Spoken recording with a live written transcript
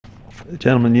The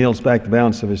gentleman yields back the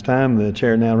balance of his time. The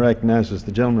chair now recognizes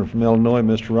the gentleman from Illinois,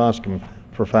 Mr. Roskam,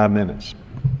 for 5 minutes.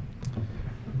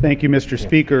 Thank you, Mr.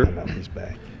 Speaker.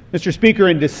 Mr. Speaker,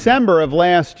 in December of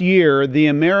last year, the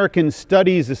American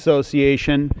Studies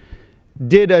Association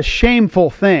did a shameful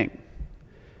thing.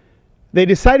 They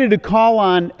decided to call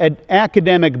on an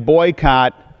academic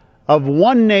boycott of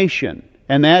one nation,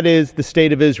 and that is the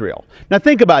State of Israel. Now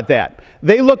think about that.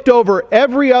 They looked over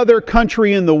every other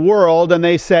country in the world and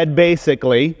they said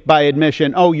basically, by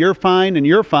admission, oh, you're fine and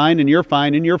you're fine and you're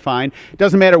fine and you're fine. It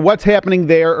doesn't matter what's happening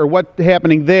there or what's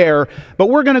happening there, but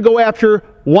we're going to go after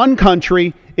one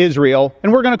country, Israel,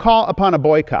 and we're going to call upon a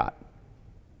boycott.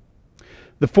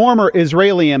 The former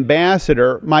Israeli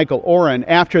ambassador, Michael Oren,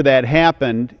 after that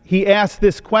happened, he asked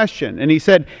this question, and he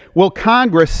said, will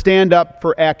Congress stand up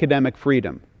for academic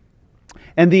freedom?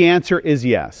 And the answer is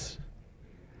yes.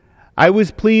 I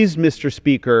was pleased, Mr.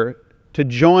 Speaker, to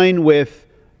join with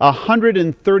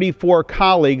 134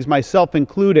 colleagues, myself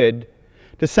included,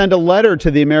 to send a letter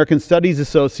to the American Studies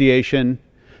Association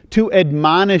to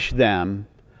admonish them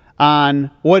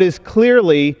on what is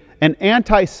clearly an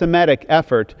anti-Semitic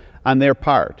effort on their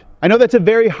part. I know that's a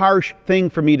very harsh thing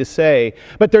for me to say,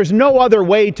 but there's no other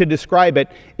way to describe it.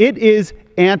 It is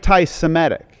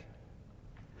anti-Semitic.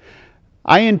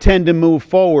 I intend to move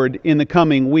forward in the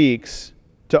coming weeks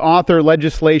to author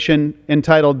legislation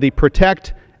entitled the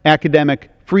Protect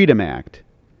Academic Freedom Act,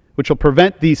 which will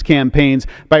prevent these campaigns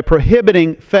by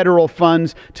prohibiting federal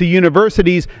funds to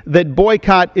universities that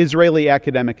boycott Israeli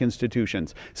academic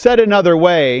institutions. Said another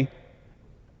way,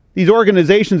 these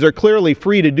organizations are clearly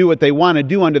free to do what they want to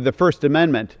do under the First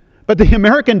Amendment, but the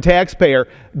American taxpayer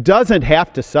doesn't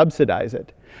have to subsidize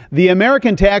it. The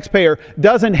American taxpayer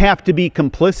doesn't have to be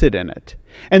complicit in it.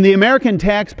 And the American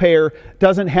taxpayer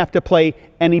doesn't have to play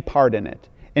any part in it.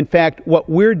 In fact, what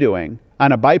we're doing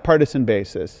on a bipartisan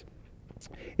basis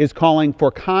is calling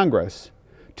for Congress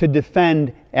to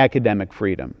defend academic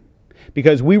freedom,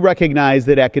 because we recognize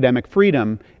that academic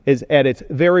freedom is at its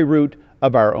very root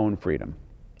of our own freedom.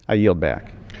 I yield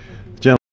back.